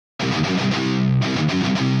This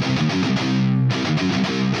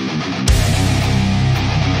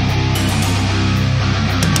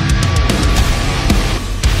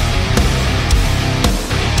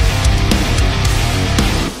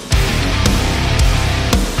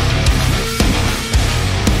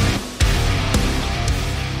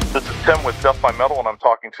is Tim with Death by Metal, and I'm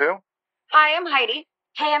talking to... Hi, I'm Heidi.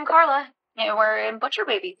 Hey, I'm Carla. And we're in Butcher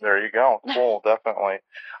Baby. There you go. Cool, definitely.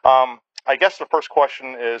 I guess the first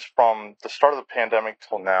question is, from the start of the pandemic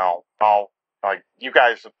till now, how you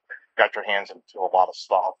guys have got your hands into a lot of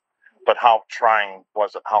stuff, but how trying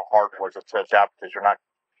was it? How hard was it to adapt? Because you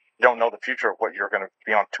don't know the future of what you're going to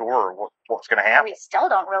be on tour or what's going to happen. We still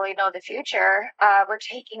don't really know the future. We're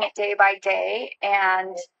taking it day by day,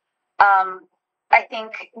 and I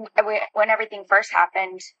think when everything first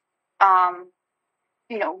happened,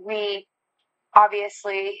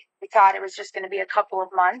 we thought it was just going to be a couple of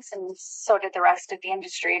months, and so did the rest of the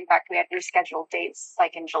industry. In fact, we had rescheduled dates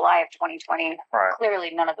like in July of 2020. Right.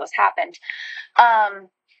 Clearly, none of those happened.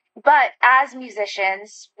 But as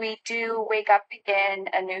musicians, we do wake up in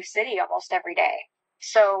a new city almost every day.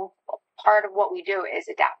 So part of what we do is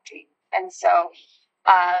adapting. And so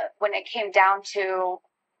when it came down to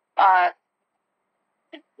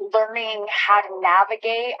learning how to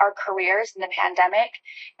navigate our careers in the pandemic,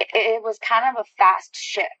 it was kind of a fast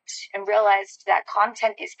shift, and realized that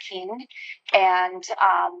content is king, and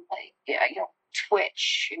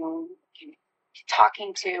Twitch and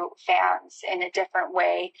talking to fans in a different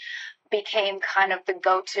way became kind of the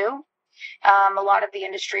go-to. A lot of the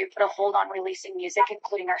industry put a hold on releasing music,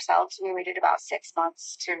 including ourselves. We waited about 6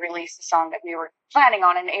 months to release a song that we were planning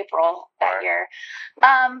on in April that year.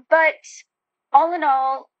 But all in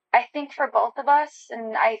all, I think for both of us,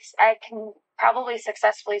 and I can probably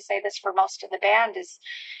successfully say this for most of the band, is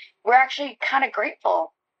we're actually kind of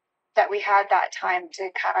grateful that we had that time to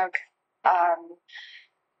kind of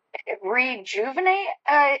rejuvenate.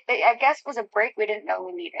 I guess was a break we didn't know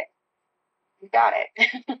we needed. We got it.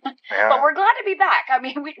 Yeah. But we're glad to be back. I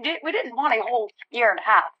mean, we didn't want a whole year and a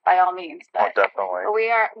half by all means, but definitely.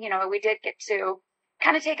 We did get to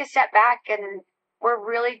kind of take a step back, and we're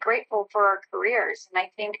really grateful for our careers. And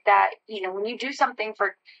I think that, when you do something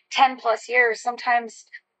for 10 plus years, sometimes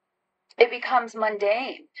it becomes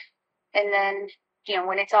mundane. And then,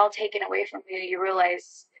 when it's all taken away from you, you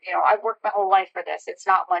realize, I've worked my whole life for this. It's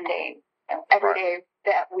not mundane. Every day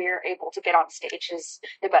that we're able to get on stage is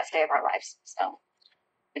the best day of our lives. So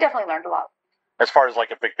we definitely learned a lot. As far as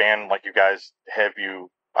like a big band like you guys,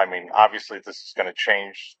 obviously this is going to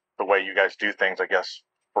change the way you guys do things, I guess,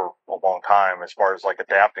 for a long time, as far as like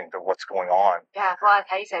adapting to what's going on. Yeah, well, like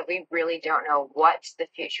you said, we really don't know what the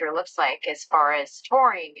future looks like as far as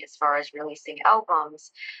touring, as far as releasing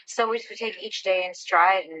albums. So we just take each day in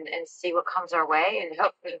stride and see what comes our way, and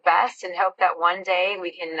hope for the best, and hope that one day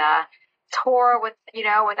we can tour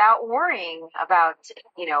without worrying about,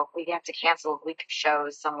 we have to cancel a week of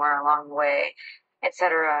shows somewhere along the way,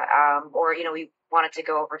 etc. Or we wanted to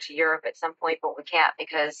go over to Europe at some point, but we can't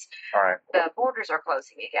because the borders are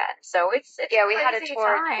closing again. So it's we had a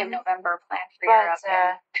tour in November planned for Europe,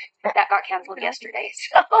 and that got canceled yesterday.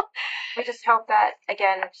 So we just hope that,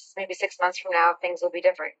 again, just maybe 6 months from now, things will be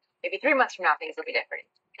different. Maybe 3 months from now, things will be different.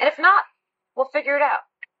 And if not, we'll figure it out.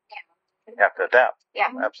 You have to adapt. Yeah.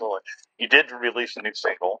 Absolutely. You did release a new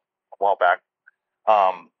single a while back.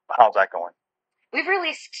 How's that going? We've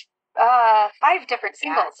released 5 different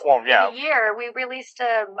singles. Yeah. Well, yeah. In a year, we released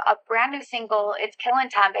a brand new single, It's Killing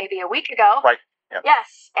Time, Baby, a week ago. Right. Yep.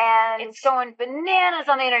 Yes, and it's going bananas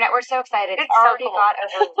on the internet. We're so excited. It's already got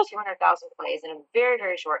over 200,000 plays in a very,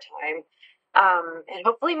 very short time. And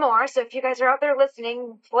hopefully more. So if you guys are out there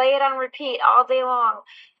listening, play it on repeat all day long.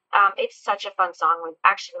 It's such a fun song. We've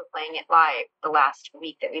actually been playing it live the last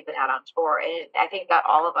week that we've been out on tour, and I think that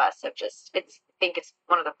all of us have think it's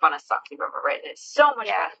one of the funnest songs we've ever written. It's so much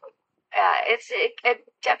fun. It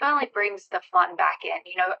definitely brings the fun back in.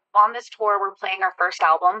 On this tour, we're playing our first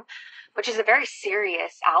album, which is a very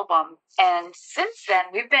serious album, and since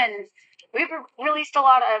then we've released a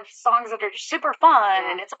lot of songs that are just super fun,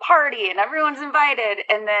 and it's a party, and everyone's invited,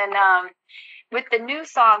 and then with the new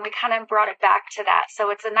song, we kind of brought it back to that. So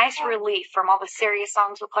it's a nice relief from all the serious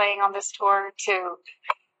songs we're playing on this tour to,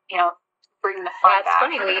 bring the fun back.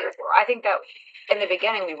 It's funny. I think that in the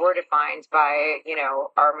beginning we were defined by,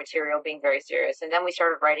 our material being very serious. And then we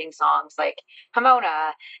started writing songs like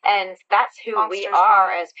Pomona. And that's who we are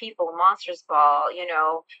as people. Monsters Ball.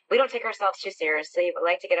 We don't take ourselves too seriously, but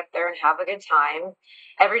like to get up there and have a good time.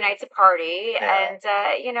 Every night's a party. Yeah. And,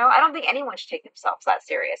 I don't think anyone should take themselves that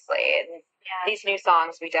seriously. And These new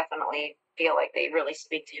songs, we definitely feel like they really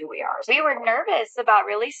speak to who we are. We were nervous about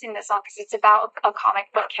releasing this song because it's about a comic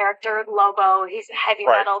book character, Lobo. He's a heavy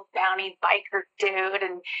metal bounty biker dude,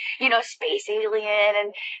 and space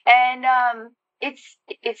alien, and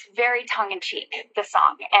it's very tongue in cheek, the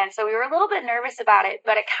song, and so we were a little bit nervous about it,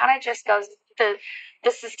 but it kind of just goes the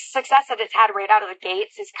success that it's had right out of the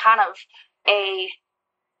gates is kind of a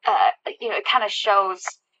it kind of shows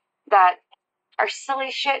that our silly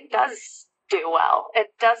shit does do well. It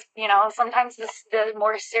does, sometimes the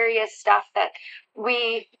more serious stuff that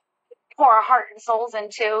we pour our heart and souls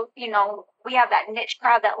into, we have that niche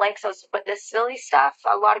crowd that likes us, but this silly stuff,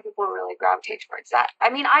 a lot of people really gravitate towards that. I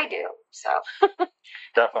mean, I do, so.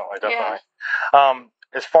 Definitely. Yeah.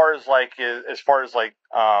 As far as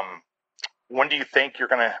when do you think you're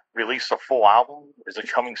going to release a full album? Is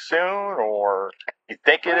it coming soon, or you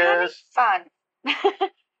think it is? Fun.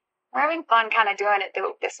 We're having fun kind of doing it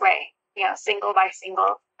this way, single by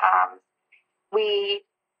single.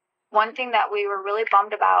 One thing that we were really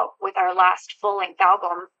bummed about with our last full-length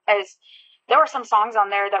album is there were some songs on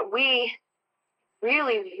there that we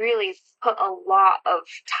really, really put a lot of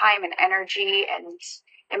time and energy and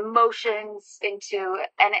emotions into,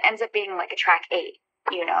 and it ends up being like a track 8,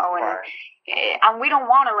 and we don't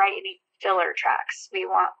want to write any filler tracks. We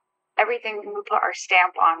want everything we put our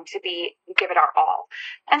stamp on to give it our all.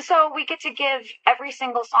 And so we get to give every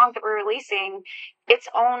single song that we're releasing its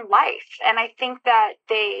own life. And I think that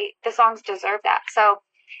the songs deserve that. So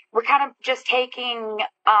we're kind of just taking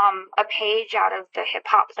a page out of the hip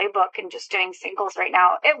hop playbook and just doing singles right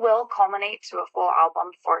now. It will culminate to a full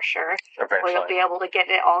album for sure. Eventually. We'll be able to get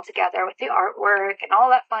it all together with the artwork and all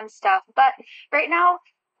that fun stuff. But right now,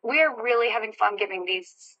 we're really having fun giving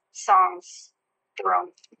these songs their own.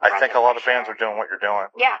 I think a lot of bands are doing what you're doing.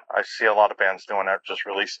 Yeah. I see a lot of bands doing that, just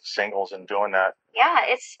releasing singles and doing that. Yeah,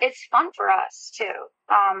 it's fun for us too.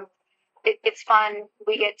 It's fun.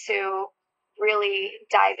 We get to really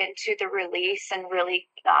dive into the release and really,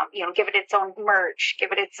 give it its own merch,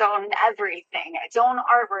 give it its own everything, its own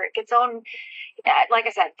artwork, its own, like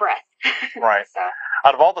I said, breath. Right. So,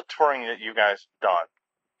 out of all the touring that you guys have done,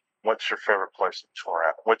 what's your favorite place to tour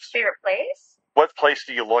at? Favorite place? What place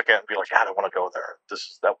do you look at and be like, God, I want to go there?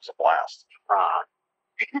 That was a blast. Prague.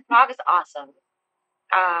 Prague is awesome.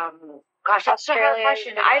 Gosh, that's a hard Australia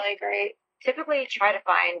question. is really great. Typically try to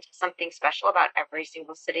find something special about every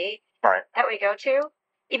single city Right. that we go to,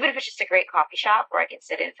 even if it's just a great coffee shop where I can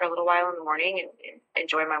sit in for a little while in the morning and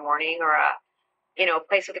enjoy my morning, or a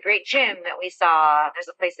place with a great gym that we saw. There's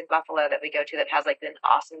a place in Buffalo that we go to that has like an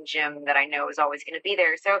awesome gym that I know is always going to be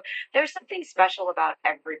there. So there's something special about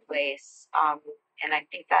every place, and I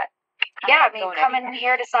think that coming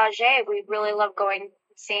here to Sage, we really love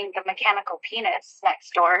seeing the mechanical penis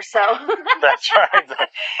next door. So that's right.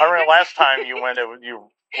 I remember last time you went, you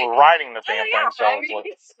were riding the damn thing. So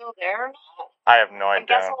it's still there or not? I have no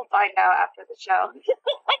idea. I guess we'll find out after the show.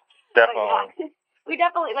 Definitely. Yeah, we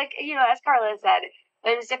definitely, as Carla said,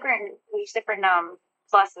 there's different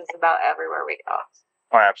pluses about everywhere we go.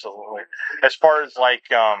 Oh, absolutely. As far as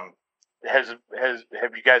have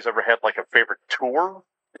you guys ever had like a favorite tour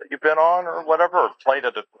that you've been on or whatever, or played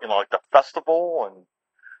at like the festival and?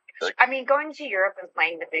 I mean, going to Europe and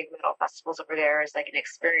playing the big metal festivals over there is like an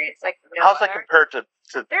experience. Like, how's that compared to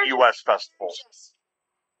U.S. festivals? Just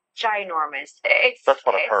ginormous. That's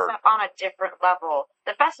what I've heard. On a different level.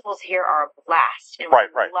 The festivals here are a blast, and right.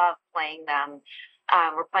 love playing them.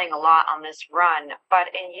 We're playing a lot on this run, but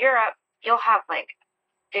in Europe, you'll have like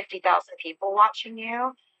 50,000 people watching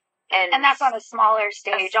you. And that's on a smaller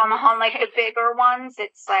stage. On like the bigger ones,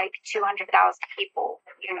 it's like 200,000 people.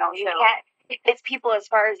 You can't. It's people as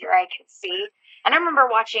far as your eye can see. And I remember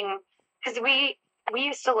watching, because we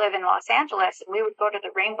used to live in Los Angeles, and we would go to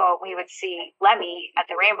the Rainbow. We would see Lemmy at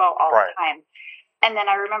the Rainbow all the time. And then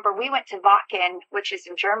I remember we went to Wacken, which is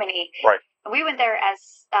in Germany. Right. And we went there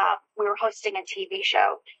as we were hosting a TV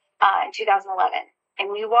show in 2011.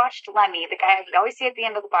 And we watched Lemmy, the guy you'd always see at the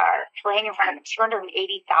end of the bar, playing in front of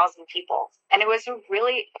 280,000 people. And it was a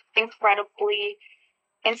really incredibly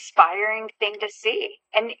inspiring thing to see.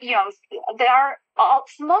 And,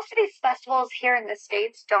 most of these festivals here in the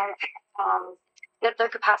States don't, their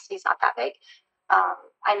capacity is not that big.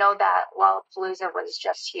 I know that Lollapalooza was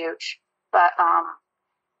just huge, but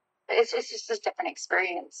it's just a different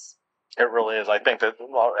experience. It really is. I think that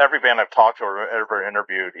every band I've talked to or ever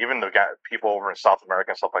interviewed, even the people over in South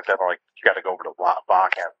America and stuff like that, are like, you got to go over to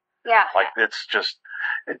Wacken. Yeah. It's just,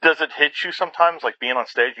 Does it hit you sometimes, like being on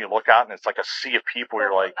stage and you look out and it's like a sea of people?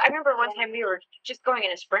 You're like, I remember one time we were just going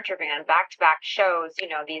in a Sprinter van, back-to-back shows,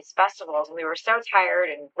 these festivals, and we were so tired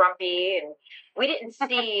and grumpy, and we didn't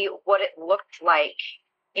see what it looked like,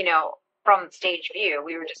 from stage view.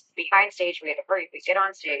 We were just behind stage. We had to hurry to get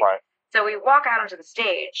on stage. right. So we walk out onto the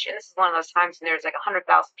stage, and this is one of those times when there's like 100,000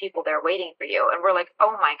 people there waiting for you, and we're like,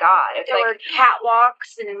 oh my God. There were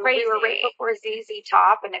catwalks, and we were right before ZZ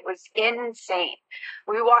Top, and it was insane.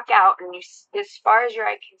 We walk out, and as far as your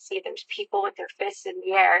eye can see, there's people with their fists in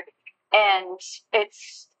the air, and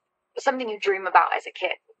it's something you dream about as a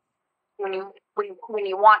kid. When you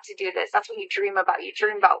want to do this, that's what you dream about. You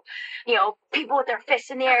dream about, people with their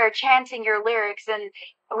fists in the air chanting your lyrics. And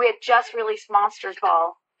we had just released Monster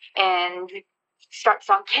Call, and start the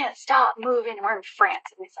song "Can't Stop Moving." We're in France,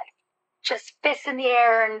 and it's like just fists in the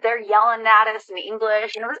air, and they're yelling at us in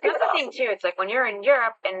English. And it was the other thing too. It's like when you're in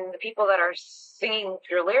Europe and the people that are singing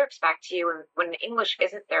your lyrics back to you, and when English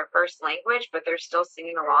isn't their first language, but they're still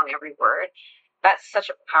singing along every word. That's such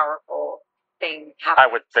a powerful thing. I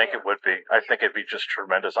would think it would be. I think it'd be just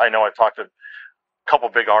tremendous. I know I talked to a couple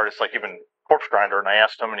big artists, like even Corpse Grinder, and I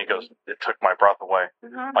asked him, and he goes, "It took my breath away."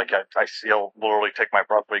 Mhm. Like he'll literally take my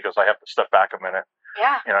breath away. He goes, "I have to step back a minute."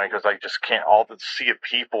 Yeah. He goes, "I just can't." All the sea of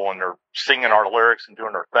people, and they're singing our lyrics and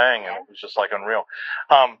doing their thing, and it was just like unreal.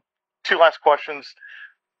 Two last questions.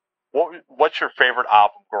 What's your favorite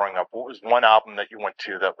album growing up? What was one album that you went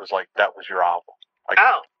to that was your album? Like,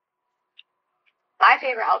 my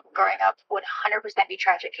favorite album growing up would 100% be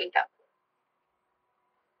Tragic Kingdom,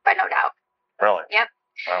 by no doubt. Really? Yep.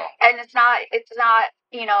 Oh. And it's not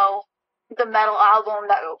the metal album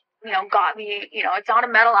that got me. It's not a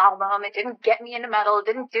metal album. It didn't get me into metal. It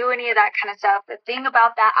didn't do any of that kind of stuff. The thing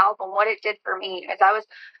about that album, what it did for me, is I was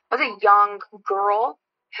a young girl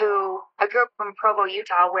I grew up in Provo,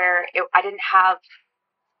 Utah, where I didn't have.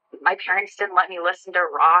 My parents didn't let me listen to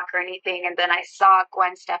rock or anything, and then I saw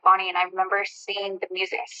Gwen Stefani, and I remember seeing the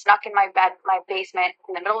music. I snuck in my basement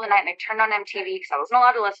in the middle of the night, and I turned on MTV because I wasn't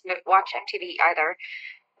allowed to watch MTV either.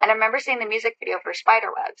 And I remember seeing the music video for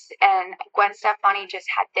Spiderwebs, and Gwen Stefani just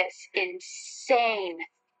had this insane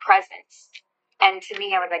presence. And to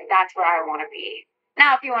me, I was like, that's where I want to be.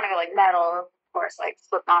 Now, if you want to go like metal, of course, like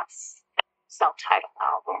Slipknot's self-titled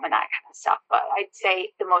album and that kind of stuff. But I'd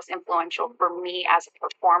say the most influential for me as a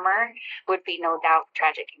performer would be no doubt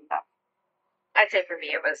Tragic Kingdom. I'd say for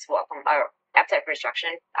me it was Appetite for Destruction.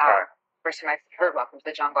 First time I heard Welcome to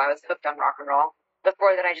the Jungle, I was hooked on rock and roll.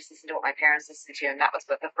 Before that, I just listened to what my parents listened to, and that was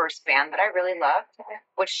the first band that I really loved,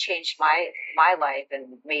 which changed my life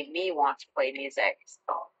and made me want to play music.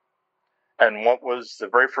 So. And what was the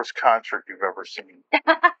very first concert you've ever seen?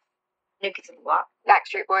 New Kids on the Block.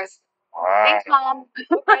 Backstreet Boys. Wow. Thanks, Mom.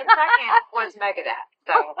 My second was Megadeth,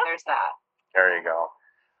 so there's that. There you go.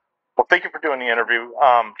 Well, thank you for doing the interview.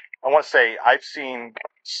 I want to say I've seen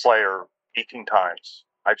Slayer 18 times.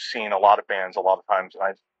 I've seen a lot of bands a lot of times,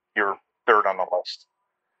 and you're third on the list.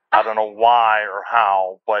 I don't know why or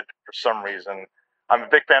how, but for some reason, I'm a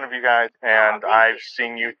big fan of you guys, and I've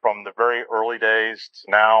seen you from the very early days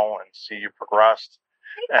to now, and see you progressed.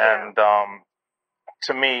 And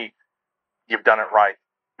to me, you've done it right.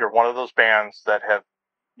 You're one of those bands that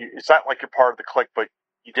it's not like you're part of the clique, but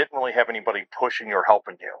you didn't really have anybody pushing you or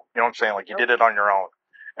helping you. You know what I'm saying? Like you did it on your own.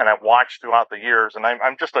 And I've watched throughout the years, and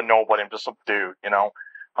I'm just a nobody. I'm just a dude,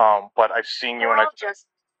 But I've seen you,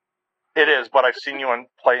 it is. But I've seen you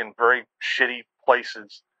play in very shitty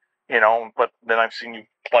places, But then I've seen you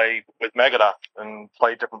play with Megadeth and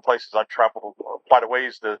play different places. I've traveled quite a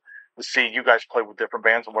ways to see you guys play with different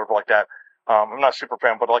bands and whatever like that. I'm not a super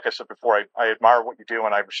fan, but like I said before, I admire what you do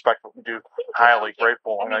and I respect what you do. Highly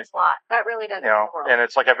grateful. That means a lot. That really does. And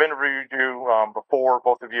it's like I've interviewed you before,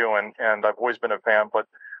 both of you, and I've always been a fan, but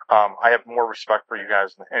I have more respect for you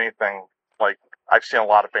guys than anything. Like I've seen a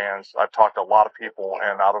lot of bands, I've talked to a lot of people,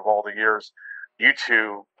 and out of all the years, you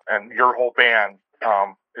two and your whole band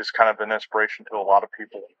is kind of an inspiration to a lot of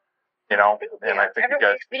people, And I think you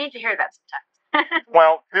guys. We need to hear that sometimes.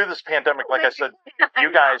 Well, through this pandemic, like I said,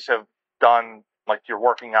 you guys have done, like you're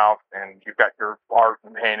working out and you've got your art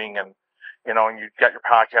and painting and, and you've got your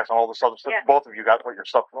podcast and all this other stuff. Yeah. Both of you got your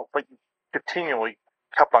stuff, but you continually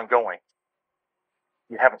kept on going.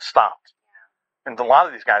 You haven't stopped. And a lot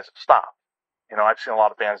of these guys have stopped. I've seen a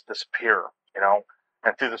lot of bands disappear,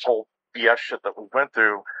 and through this whole BS shit that we went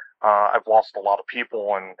through, I've lost a lot of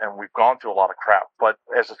people and we've gone through a lot of crap. But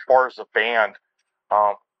as far as the band,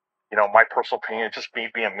 my personal opinion, just me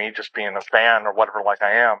being me, just being a fan or whatever, like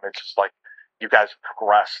I am, it's just like you guys have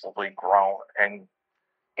progressively grown, and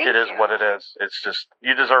it is what it is. It's just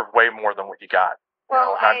you deserve way more than what you got,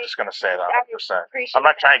 Well, I'm just going to say that. I I'm just saying. appreciate I'm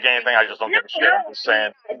not trying to that. get anything. I just don't give a shit. I'm just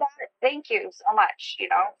saying. Thank you so much.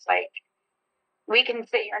 It's like we can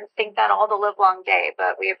sit here and think that all the live long day,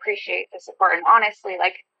 but we appreciate the support. And honestly,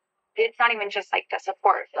 like, it's not even just like the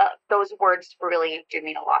support. Those words really do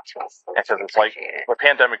mean a lot to us. So Because it's like the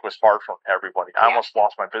pandemic was hard for everybody. I almost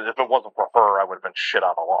lost my business. If it wasn't for her, I would have been shit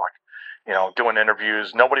out of luck. Doing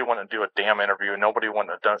interviews. Nobody wanted to do a damn interview. Nobody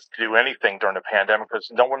wanted to do anything during the pandemic because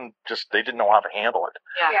they didn't know how to handle it.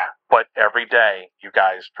 Yeah. But every day, you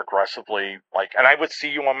guys progressively, and I would see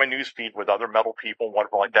you on my news feed with other metal people,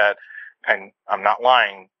 whatever like that. And I'm not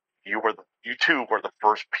lying. You two were the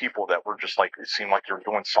first people that were just like, it seemed like you were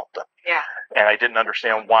doing something. Yeah. And I didn't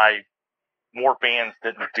understand why more bands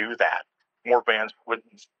didn't do that. More bands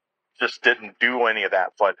didn't do any of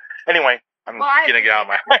that. But anyway, I'm going to get out of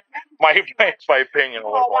my opinion a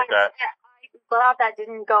little like that. I'm glad that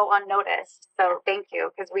didn't go unnoticed. So thank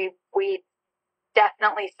you, because we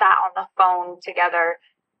definitely sat on the phone together,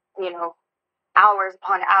 hours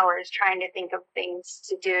upon hours trying to think of things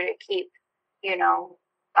to do to keep,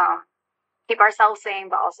 keep ourselves sane,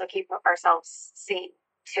 but also keep ourselves seen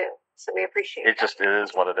too. So we appreciate it. It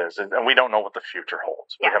is what it is. And we don't know what the future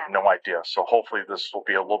holds. We have no idea. So hopefully this will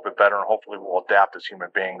be a little bit better, and hopefully we'll adapt as human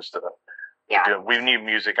beings to we need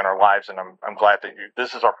music in our lives, and I'm glad that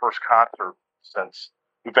this is our first concert since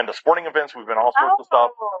we've been to sporting events, we've been all sorts of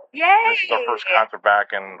stuff. Yay! This is our first concert back,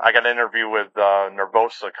 and I got an interview with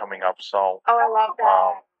Nervosa coming up, so I love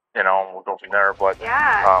that. we'll go from there. But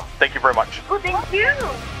yeah. thank you very much. Well, thank you.